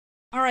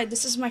Alright,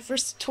 this is my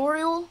first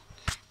tutorial.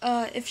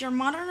 If your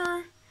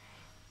monitor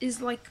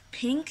is like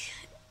pink,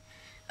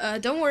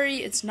 don't worry,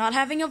 it's not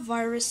having a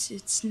virus,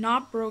 it's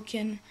not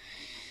broken.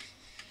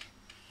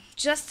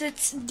 Just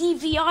its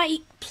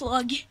DVI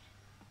plug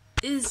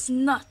is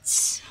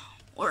nuts,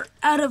 or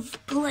out of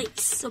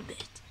place a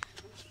bit.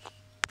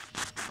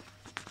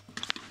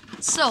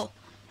 So,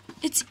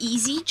 it's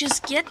easy,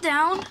 just get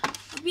down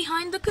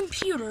behind the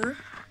computer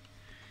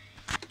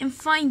and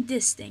find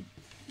this thing,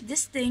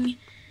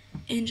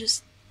 and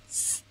just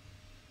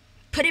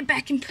put it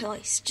back in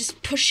place.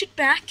 Just push it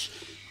back.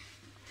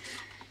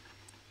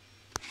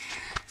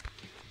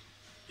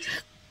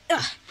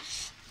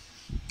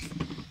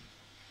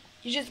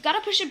 You just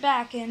gotta push it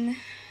back, and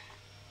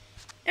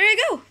there you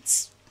go.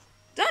 It's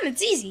done.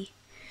 It's easy.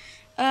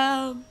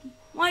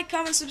 Like,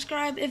 comment,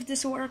 subscribe if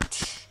this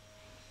worked.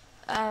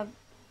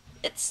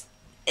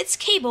 It's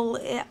cable.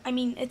 I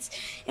mean, it's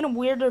in a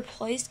weirder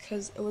place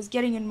because it was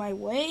getting in my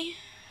way.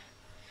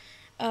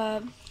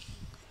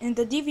 And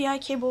the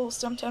DVI cable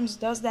sometimes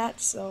does that,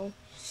 so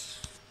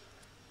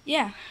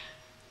yeah.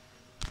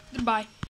 Goodbye.